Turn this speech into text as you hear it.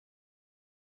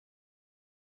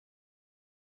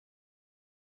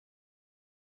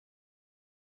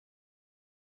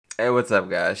Hey, what's up,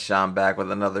 guys? Sean back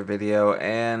with another video,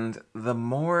 and the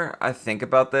more I think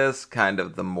about this,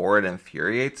 the more it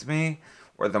infuriates me,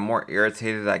 or the more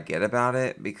irritated I get about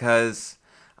it, because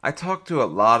I talk to a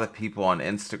lot of people on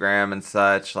Instagram and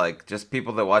such, like just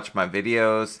people that watch my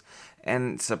videos,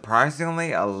 and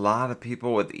surprisingly, a lot of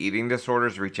people with eating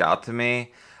disorders reach out to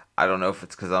me. I don't know if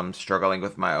it's because I'm struggling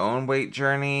with my own weight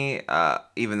journey,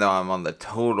 even though I'm on the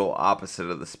total opposite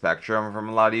of the spectrum from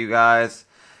a lot of you guys.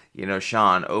 You know,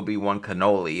 Sean, Obi-Wan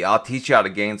Cannoli, I'll teach you how to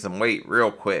gain some weight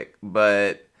real quick,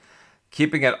 but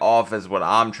keeping it off is what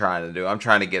I'm trying to do. I'm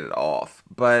trying to get it off.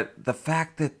 But the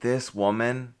fact that this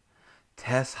woman,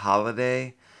 Tess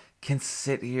Holliday, can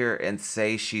sit here and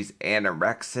say she's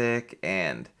anorexic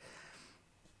and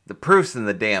the proof's in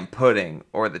the damn pudding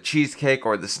or the cheesecake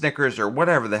or the Snickers or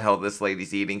whatever the hell this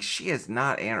lady's eating, she is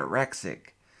not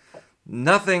anorexic.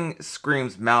 Nothing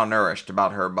screams malnourished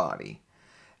about her body.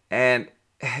 And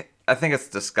I think it's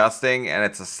disgusting, and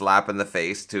it's a slap in the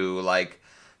face to like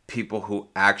people who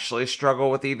actually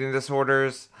struggle with eating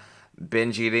disorders,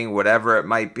 binge eating, whatever it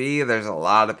might be. There's a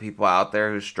lot of people out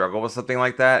there who struggle with something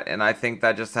like that, and I think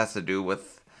that just has to do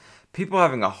with people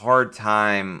having a hard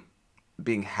time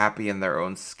being happy in their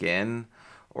own skin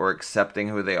or accepting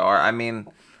who they are. I mean,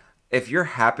 if you're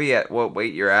happy at what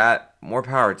weight you're at, more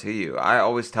power to you. I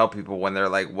always tell people when they're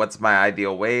like, what's my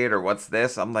ideal weight or what's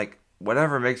this? I'm like,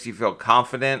 whatever makes you feel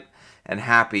confident and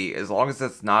happy, as long as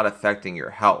it's not affecting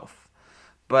your health.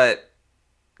 But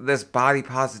this body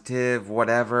positive,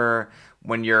 whatever,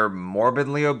 when you're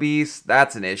morbidly obese,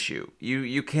 that's an issue.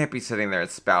 You can't be sitting there and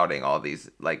spouting all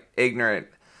these like ignorant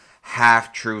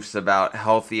half-truths about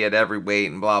healthy at every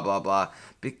weight and blah, blah, blah.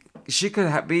 She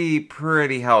could be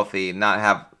pretty healthy, not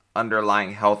have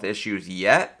underlying health issues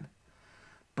yet,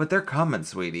 but they're coming,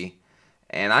 sweetie.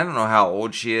 And I don't know how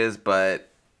old she is, but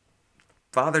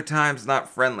Father Time's not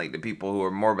friendly to people who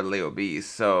are morbidly obese,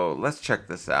 so let's check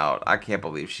this out. I can't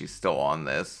believe she's still on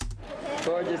this.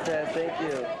 Gorgeous, Tess. Thank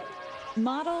you.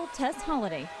 Model Tess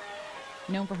Holliday,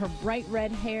 known for her bright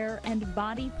red hair and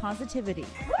body positivity.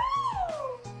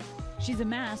 She's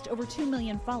amassed over 2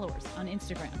 million followers on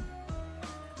Instagram.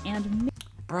 And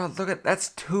bro, look at that's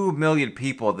 2 million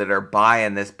people that are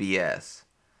buying this BS.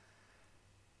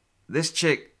 This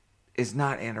chick is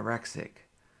not anorexic.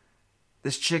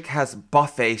 This chick has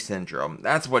buffet syndrome.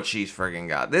 That's what she's friggin'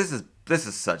 got. This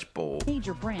is such bull.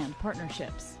 Major brand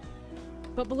partnerships.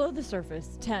 But below the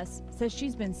surface, Tess says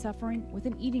she's been suffering with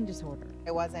an eating disorder.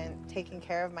 I wasn't taking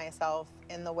care of myself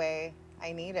in the way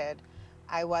I needed.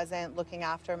 I wasn't looking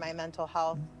after my mental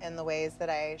health in the ways that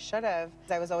I should have.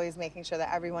 I was always making sure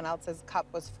that everyone else's cup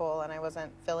was full and I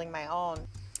wasn't filling my own.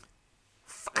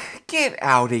 Get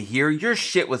out of here. Your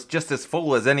shit was just as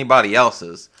full as anybody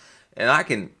else's. And I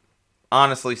can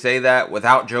honestly say that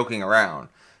without joking around.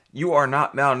 You are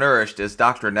not malnourished, as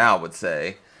Dr. Now would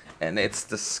say. And it's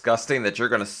disgusting that you're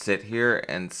going to sit here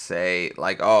and say,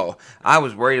 like, oh, I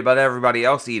was worried about everybody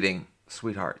else eating.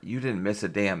 Sweetheart, you didn't miss a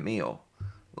damn meal.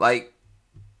 Like,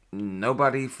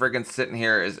 nobody friggin' sitting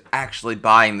here is actually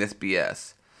buying this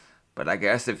BS. But I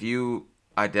guess if you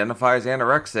identify as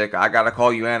anorexic, I gotta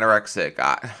call you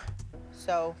anorexic.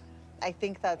 So I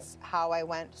think that's how I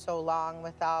went so long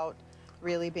without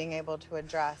really being able to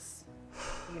address,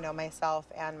 myself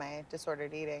and my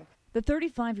disordered eating. The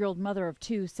 35-year-old mother of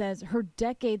two says her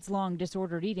decades-long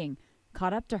disordered eating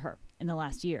caught up to her in the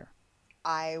last year.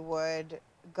 I would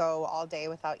go all day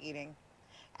without eating,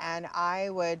 and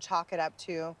I would chalk it up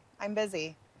to, I'm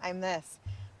busy, I'm this.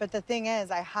 But the thing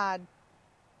is, I had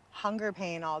hunger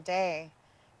pain all day.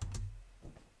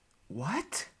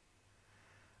 What?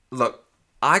 Look,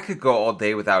 I could go all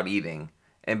day without eating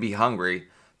and be hungry.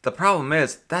 The problem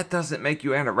is, that doesn't make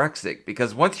you anorexic,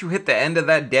 because once you hit the end of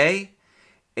that day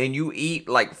and you eat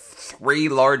like 3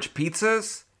 large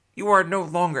pizzas, you are no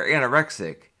longer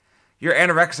anorexic. You're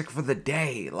anorexic for the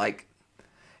day,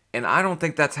 and I don't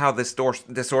think that's how this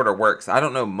disorder works. I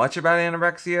don't know much about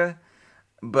anorexia,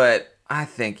 but I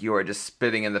think you are just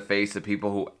spitting in the face of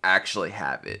people who actually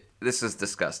have it. This is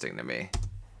disgusting to me.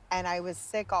 And I was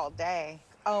sick all day.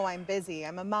 Oh, I'm busy,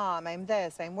 I'm a mom, I'm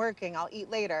this, I'm working, I'll eat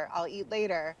later.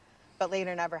 But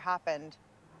later never happened.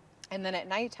 And then at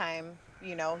nighttime,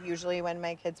 usually when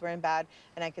my kids were in bed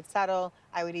and I could settle,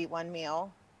 I would eat one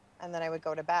meal and then I would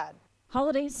go to bed.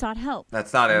 Holliday sought help.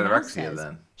 That's not and now anorexia says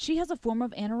then. She has a form of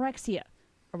anorexia,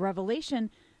 a revelation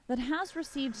that has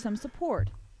received some support,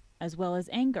 as well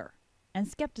as anger and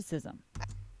skepticism.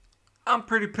 I'm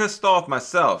pretty pissed off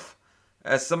myself.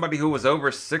 As somebody who was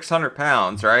over 600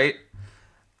 pounds, right?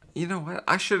 You know what?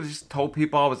 I should have just told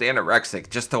people I was anorexic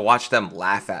just to watch them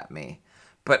laugh at me.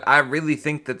 But I really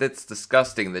think that it's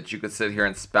disgusting that you could sit here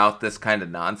and spout this kind of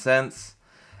nonsense.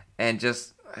 And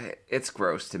just, it's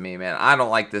gross to me, man. I don't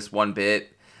like this one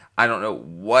bit. I don't know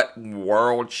what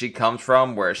world she comes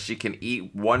from where she can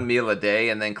eat one meal a day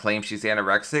and then claim she's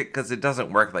anorexic, because it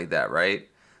doesn't work like that, right?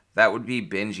 That would be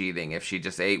binge eating if she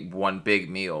just ate one big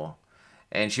meal.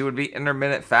 And she would be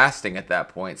intermittent fasting at that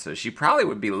point, so she probably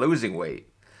would be losing weight.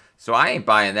 So I ain't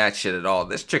buying that shit at all.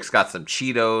 This chick's got some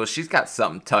Cheetos. She's got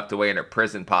something tucked away in her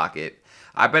prison pocket.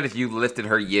 I bet if you lifted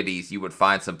her yitties, you would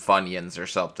find some Funyuns or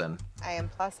something. I am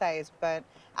plus size, but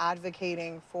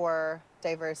advocating for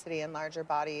diversity in larger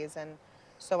bodies. And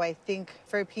so I think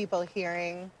for people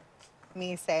hearing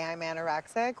me say I'm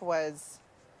anorexic was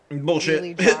bullshit.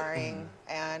 Really jarring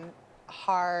and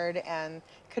hard and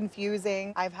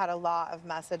confusing. I've had a lot of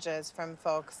messages from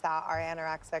folks that are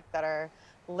anorexic that are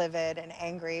livid and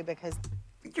angry because...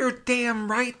 You're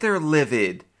damn right they're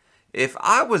livid. If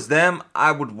I was them,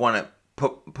 I would want to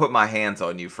put my hands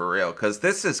on you for real, because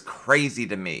this is crazy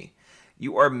to me.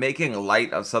 You are making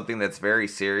light of something that's very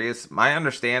serious. My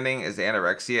understanding is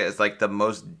anorexia is like the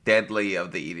most deadly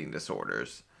of the eating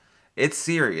disorders. It's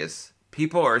serious.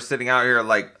 People are sitting out here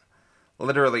like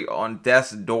literally on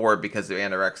death's door because of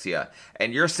anorexia.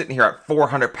 And you're sitting here at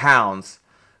 400 pounds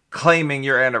claiming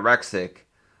you're anorexic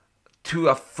to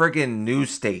a friggin' news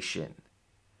station.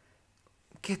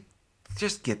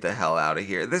 Just get the hell out of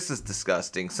here. This is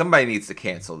disgusting. Somebody needs to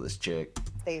cancel this chick.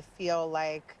 They feel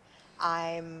like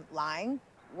I'm lying.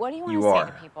 What do you want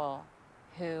to say to people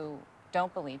who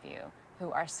don't believe you,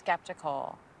 who are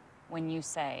skeptical when you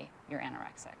say you're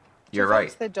anorexic? You're To right.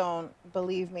 folks that don't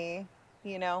believe me,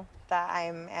 you know, that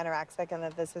I'm anorexic and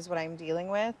that this is what I'm dealing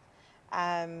with,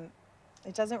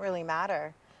 it doesn't really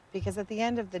matter. Because at the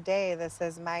end of the day, this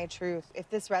is my truth. If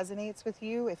this resonates with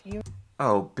you, if you...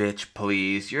 Oh, bitch,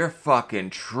 please. Your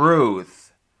fucking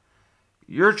truth.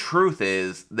 Your truth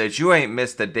is that you ain't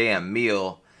missed a damn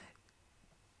meal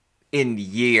in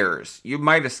years. You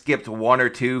might have skipped one or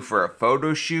two for a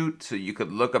photo shoot so you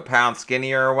could look a pound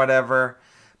skinnier or whatever,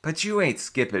 but you ain't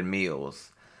skipping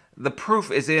meals. The proof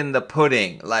is in the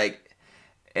pudding.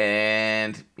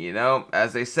 And, you know,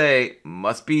 as they say,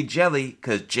 must be jelly,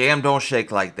 because jam don't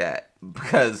shake like that.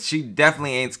 Because she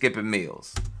definitely ain't skipping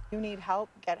meals. You need help,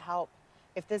 get help.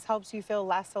 If this helps you feel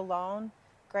less alone,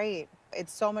 great.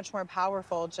 It's so much more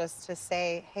powerful just to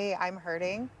say, hey, I'm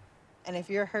hurting. And if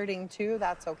you're hurting too,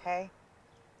 that's okay.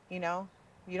 You know,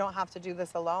 you don't have to do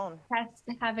this alone. Tess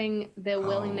having the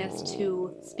willingness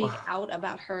to speak out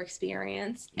about her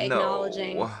experience,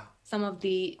 acknowledging some of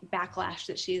the backlash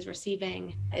that she is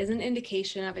receiving is an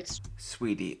indication of...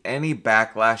 Sweetie, any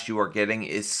backlash you are getting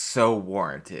is so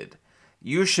warranted.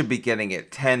 You should be getting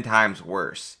it 10 times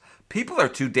worse. People are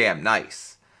too damn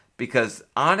nice. Because,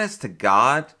 honest to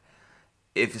God,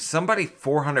 if somebody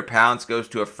 400 pounds goes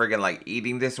to a friggin' like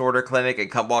eating disorder clinic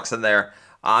and walks in there,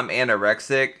 I'm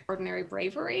anorexic. Ordinary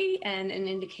bravery and an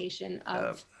indication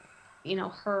of, you know,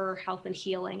 her health and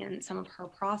healing and some of her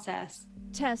process.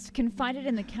 Tess confided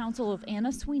in the counsel of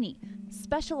Anna Sweeney,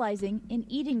 specializing in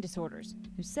eating disorders,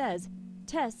 who says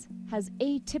Tess has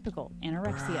atypical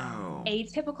anorexia. Bro.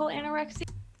 Atypical anorexia?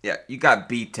 Yeah, you got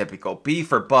B typical. B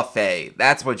for buffet.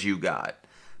 That's what you got.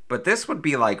 But this would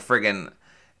be like friggin'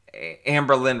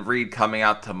 Amberlynn Reed coming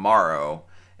out tomorrow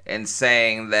and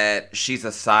saying that she's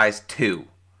a size 2.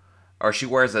 Or she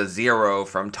wears a 0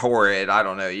 from Torrid. I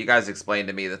don't know. You guys explained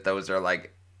to me that those are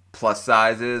like plus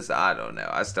sizes. I don't know.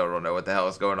 I still don't know what the hell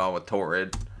is going on with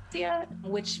Torrid.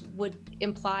 Which would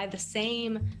imply the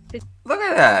same... Look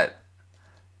at that.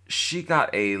 She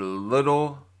got a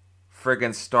little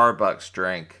friggin' Starbucks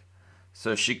drink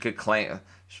so she could claim...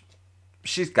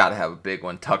 She's got to have a big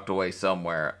one tucked away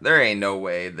somewhere. There ain't no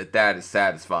way that is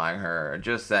satisfying her.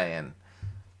 Just saying.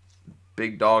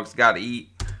 Big dogs got to eat.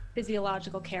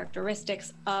 Physiological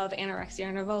characteristics of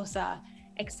anorexia nervosa,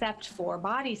 except for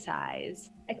body size,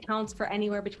 accounts for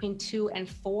anywhere between 2 and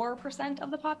 4%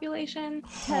 of the population.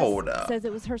 Hold up. Says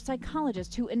it was her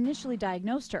psychologist who initially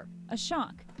diagnosed her. A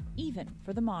shock, even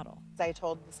for the model. I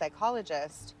told the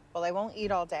psychologist, well, I won't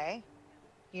eat all day.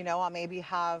 You know, I'll maybe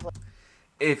have...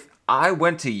 If I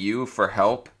went to you for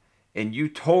help and you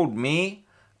told me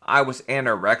I was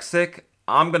anorexic,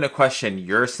 I'm going to question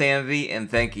your sanity and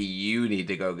think you need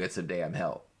to go get some damn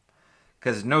help.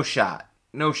 Because no shot.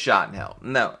 No shot in hell.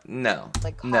 No.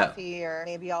 Like coffee, or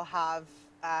maybe I'll have,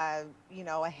 you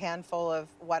know, a handful of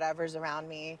whatever's around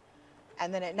me.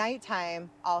 And then at nighttime,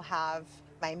 I'll have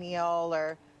my meal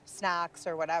or snacks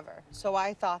or whatever. So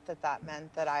I thought that that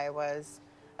meant that I was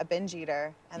a binge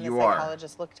eater. And the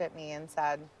psychologist looked at me and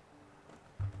said,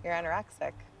 you're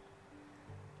anorexic.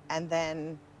 And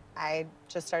then I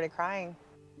just started crying.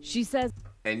 She says,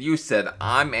 And you said,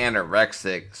 I'm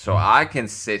anorexic, so I can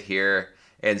sit here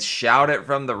and shout it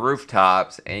from the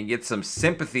rooftops and get some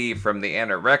sympathy from the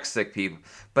anorexic people,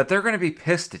 but they're going to be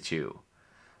pissed at you.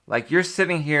 Like, you're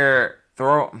sitting here,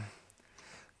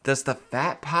 does the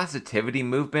fat positivity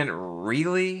movement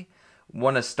really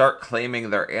want to start claiming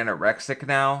they're anorexic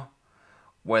now?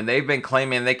 When they've been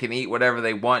claiming they can eat whatever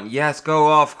they want. Yes, go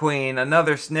off, queen.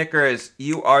 Another Snickers.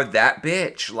 You are that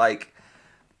bitch. Like,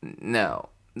 no.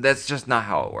 That's just not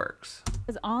how it works.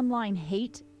 as online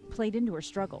hate played into her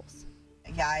struggles.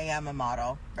 Yeah, I am a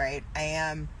model, right? I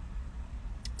am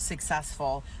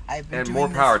successful. I've been And doing more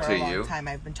this power for to a long you. time.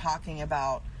 I've been talking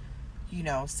about, you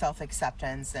know,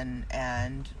 self-acceptance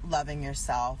and loving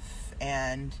yourself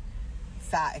and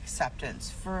fat acceptance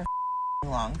for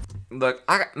long. Look,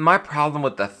 my problem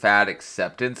with the fat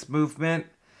acceptance movement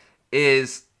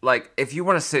is, like, if you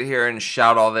want to sit here and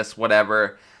shout all this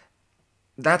whatever,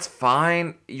 that's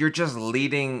fine. You're just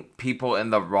leading people in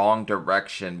the wrong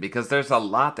direction, because there's a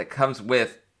lot that comes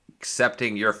with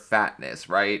accepting your fatness,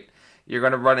 right? You're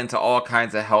going to run into all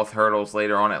kinds of health hurdles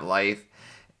later on in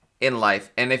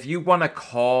life. And if you want to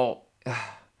call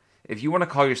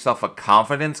yourself a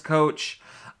confidence coach,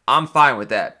 I'm fine with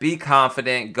that. Be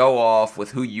confident, go off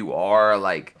with who you are,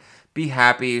 like, be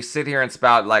happy, sit here and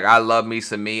spout, like, I love me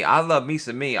some me. I love me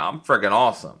some me. I'm friggin'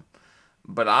 awesome.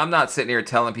 But I'm not sitting here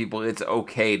telling people it's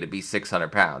okay to be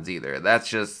 600 pounds either. That's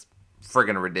just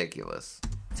friggin' ridiculous.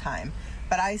 Time.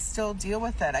 But I still deal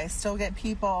with it. I still get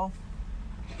people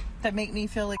that make me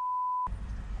feel like,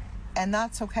 and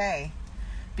that's okay.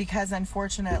 Because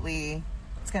unfortunately,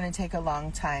 it's going to take a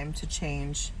long time to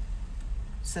change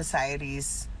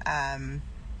society's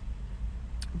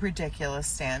ridiculous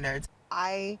standards.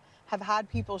 I have had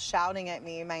people shouting at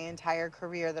me my entire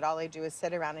career that all I do is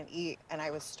sit around and eat, and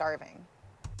I was starving.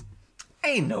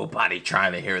 Ain't nobody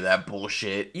trying to hear that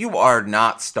bullshit. You are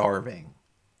not starving.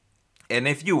 And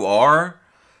if you are,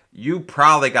 you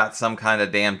probably got some kind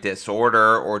of damn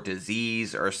disorder or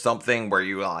disease or something where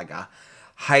you like a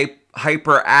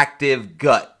hyperactive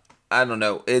gut. I don't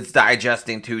know. It's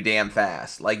digesting too damn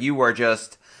fast. Like, you are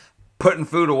just putting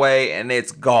food away and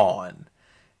it's gone.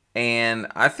 And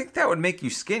I think that would make you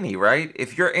skinny, right?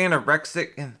 If you're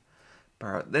anorexic,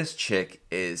 bro, this chick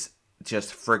is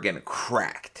just friggin'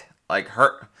 cracked. Like,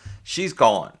 she's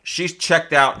gone. She's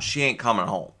checked out. She ain't coming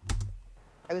home.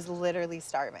 I was literally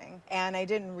starving. And I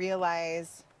didn't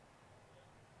realize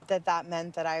that that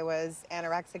meant that I was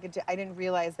anorexic. I didn't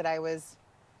realize that I was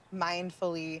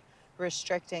mindfully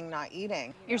restricting not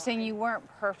eating. You're saying you weren't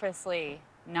purposely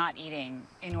not eating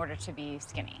in order to be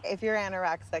skinny. If you're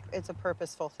anorexic, it's a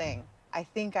purposeful thing. I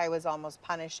think I was almost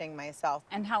punishing myself.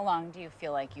 And how long do you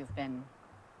feel like you've been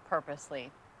purposely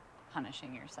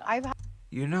punishing yourself?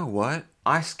 You know what?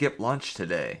 I skipped lunch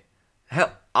today.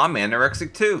 Hell, I'm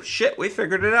anorexic too. Shit, we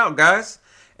figured it out, guys.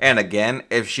 And again,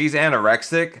 if she's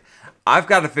anorexic, I've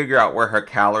got to figure out where her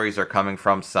calories are coming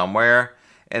from somewhere.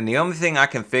 And the only thing I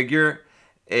can figure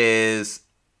is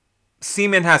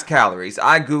semen has calories.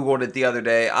 I Googled it the other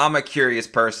day. I'm a curious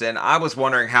person. I was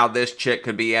wondering how this chick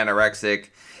could be anorexic.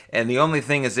 And the only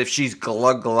thing is if she's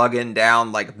glugging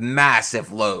down like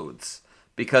massive loads.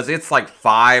 Because it's like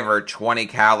 5 or 20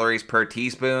 calories per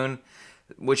teaspoon.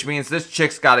 Which means this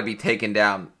chick's got to be taking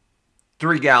down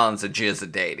 3 gallons of jizz a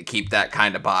day to keep that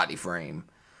kind of body frame.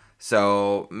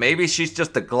 So maybe she's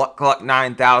just a Gluck Gluck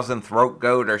 9000 throat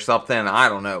goat or something. I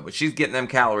don't know. But she's getting them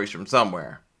calories from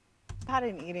somewhere. I've had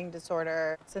an eating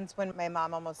disorder since when my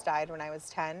mom almost died when I was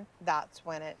 10. That's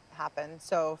when it happened.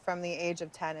 So from the age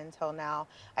of 10 until now,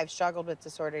 I've struggled with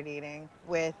disordered eating,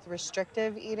 with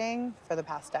restrictive eating for the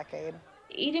past decade.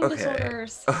 Eating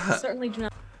disorders certainly do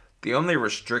not. The only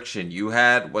restriction you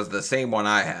had was the same one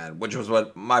I had, which was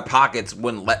what my pockets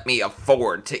wouldn't let me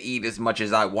afford to eat as much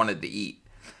as I wanted to eat.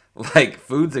 Like,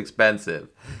 food's expensive.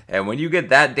 And when you get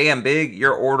that damn big,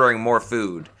 you're ordering more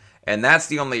food. And that's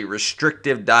the only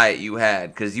restrictive diet you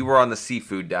had, because you were on the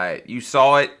seafood diet. You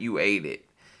saw it, you ate it.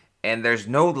 And there's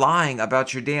no lying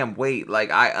about your damn weight.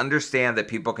 Like, I understand that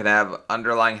people can have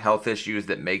underlying health issues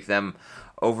that make them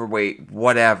overweight,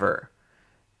 whatever.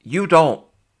 You don't.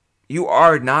 You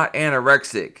are not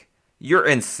anorexic. You're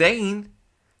insane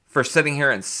for sitting here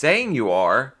and saying you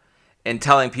are and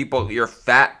telling people you're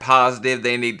fat positive,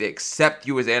 they need to accept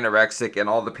you as anorexic, and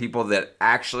all the people that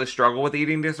actually struggle with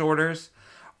eating disorders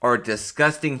are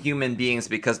disgusting human beings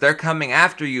because they're coming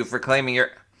after you for claiming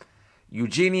you're...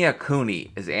 Eugenia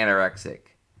Cooney is anorexic.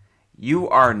 You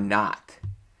are not.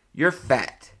 You're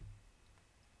fat.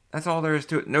 That's all there is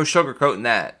to it. No sugarcoating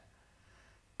that.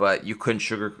 But you couldn't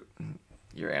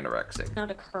you're anorexic.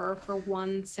 Not occur for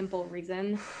one simple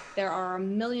reason. There are a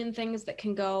million things that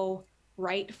can go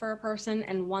right for a person,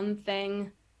 and one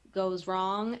thing goes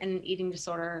wrong and an eating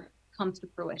disorder comes to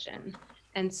fruition.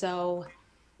 And so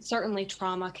certainly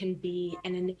trauma can be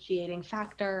an initiating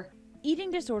factor.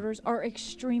 Eating disorders are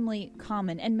extremely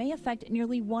common and may affect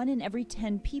nearly 1 in every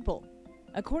 10 people.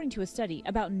 According to a study,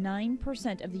 about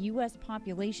 9% of the U.S.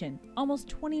 population, almost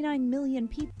 29 million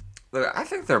people. Look, I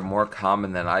think they're more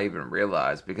common than I even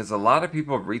realized, because a lot of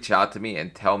people reach out to me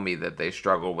and tell me that they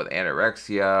struggle with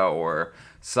anorexia or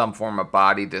some form of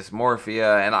body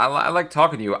dysmorphia, and I like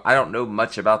talking to you. I don't know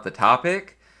much about the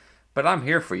topic, but I'm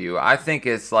here for you. I think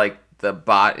it's like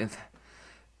the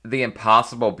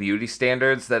impossible beauty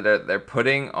standards that they're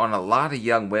putting on a lot of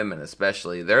young women,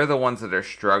 especially. They're the ones that are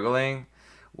struggling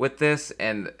with this,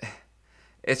 and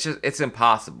it's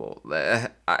impossible.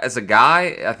 As a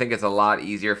guy, I think it's a lot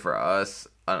easier for us.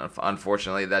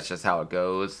 Unfortunately, that's just how it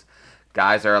goes.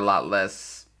 Guys are a lot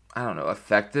less, I don't know,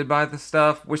 affected by the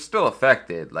stuff. We're still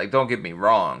affected, like, don't get me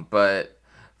wrong, but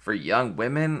for young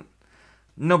women,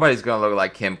 nobody's gonna look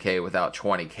like Kim K without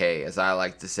 20K, as I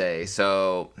like to say.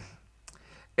 So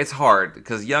it's hard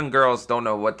because young girls don't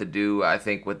know what to do, I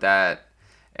think, with that,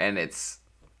 and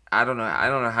I don't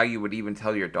know how you would even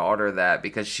tell your daughter that,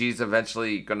 because she's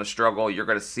eventually going to struggle. You're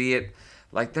going to see it.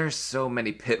 Like, there's so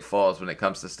many pitfalls when it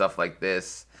comes to stuff like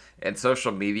this. And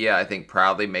social media, I think,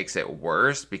 proudly makes it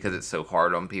worse because it's so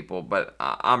hard on people. But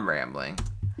I'm rambling.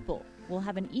 People will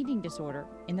have an eating disorder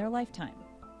in their lifetime.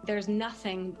 There's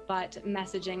nothing but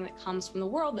messaging that comes from the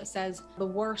world that says the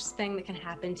worst thing that can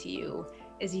happen to you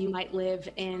is you might live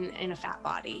in a fat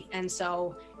body. And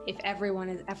so if everyone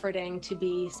is efforting to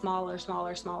be smaller,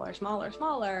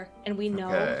 and we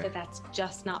know that that's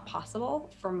just not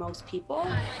possible for most people.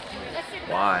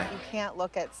 Why? You can't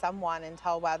look at someone and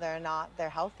tell whether or not they're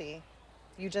healthy.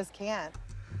 You just can't.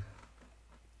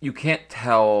 You can't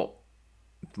tell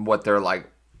what their, like,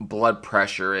 blood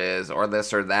pressure is or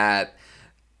this or that.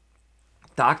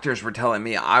 Doctors were telling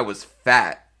me I was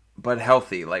fat but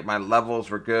healthy. Like, my levels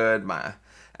were good.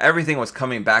 Everything was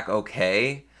coming back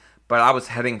okay. But I was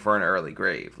heading for an early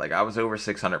grave. Like, I was over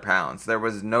 600 pounds. There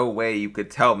was no way you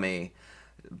could tell me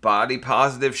body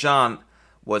positive Sean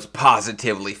was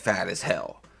positively fat as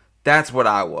hell. That's what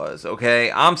I was, okay?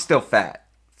 I'm still fat.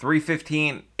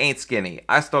 315 ain't skinny.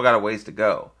 I still got a ways to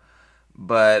go.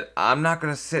 But I'm not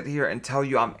going to sit here and tell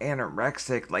you I'm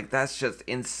anorexic. Like, that's just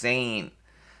insane.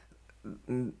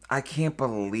 I can't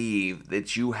believe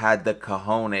that you had the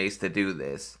cojones to do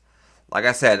this. Like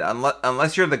I said,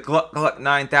 unless you're the Gluck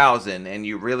 9000 and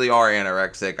you really are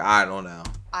anorexic, I don't know.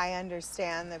 I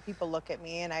understand that people look at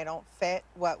me and I don't fit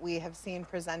what we have seen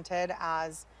presented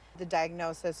as the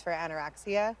diagnosis for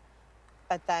anorexia.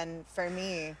 But then for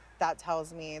me, that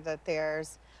tells me that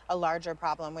there's a larger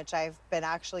problem, which I've been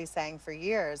actually saying for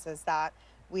years, is that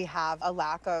we have a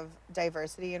lack of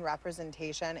diversity and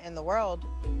representation in the world.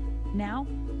 Now,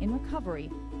 in recovery,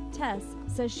 Tess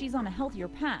says she's on a healthier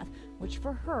path, which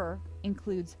for her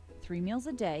includes 3 meals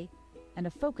a day and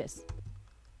a focus.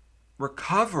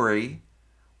 Recovery?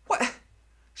 What?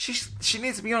 She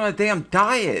needs to be on a damn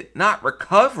diet, not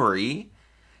recovery.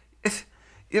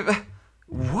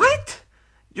 What?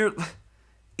 You're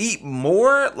eat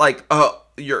more? Like,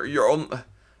 your own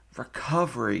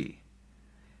recovery.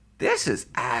 This is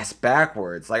ass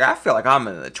backwards. Like, I feel like I'm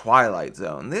in the Twilight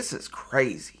Zone. This is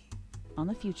crazy. On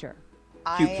the future.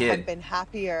 I have been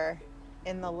happier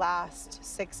in the last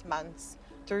 6 months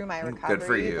through my recovery Good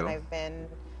for you. than I've been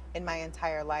in my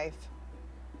entire life.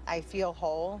 I feel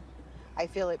whole. I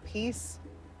feel at peace.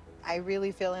 I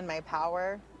really feel in my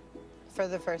power for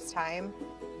the first time.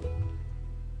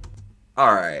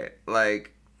 All right,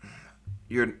 like,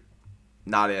 you're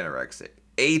not anorexic.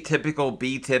 Atypical,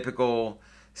 B typical,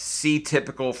 C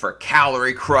typical for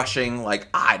calorie crushing. Like,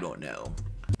 I don't know.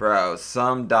 Bro,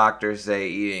 some doctors say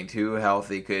eating too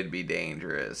healthy could be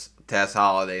dangerous. Tess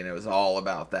Holliday knows all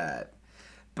about that.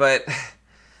 But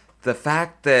the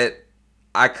fact that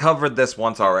I covered this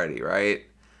once already, right?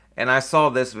 And I saw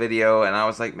this video and I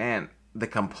was like, man, the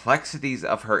complexities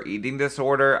of her eating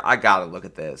disorder, I gotta look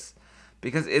at this.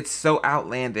 Because it's so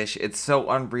outlandish, it's so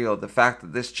unreal. The fact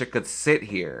that this chick could sit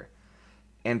here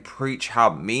and preach how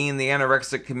mean the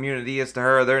anorexic community is to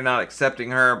her. They're not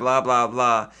accepting her, blah, blah,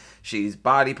 blah. She's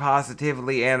body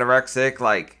positively anorexic.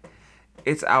 Like,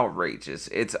 it's outrageous.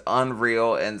 It's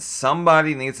unreal. And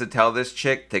somebody needs to tell this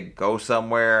chick to go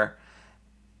somewhere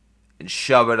and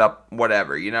shove it up,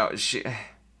 whatever. You know,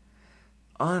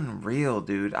 unreal,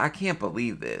 dude. I can't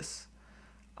believe this.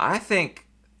 I think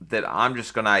that I'm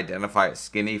just going to identify as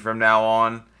skinny from now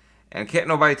on. And can't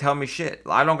nobody tell me shit.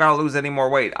 I don't gotta lose any more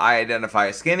weight. I identify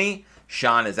as skinny.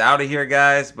 Sean is out of here,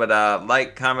 guys. But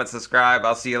like, comment, subscribe.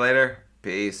 I'll see you later.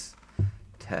 Peace.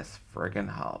 Tess friggin'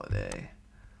 Holliday.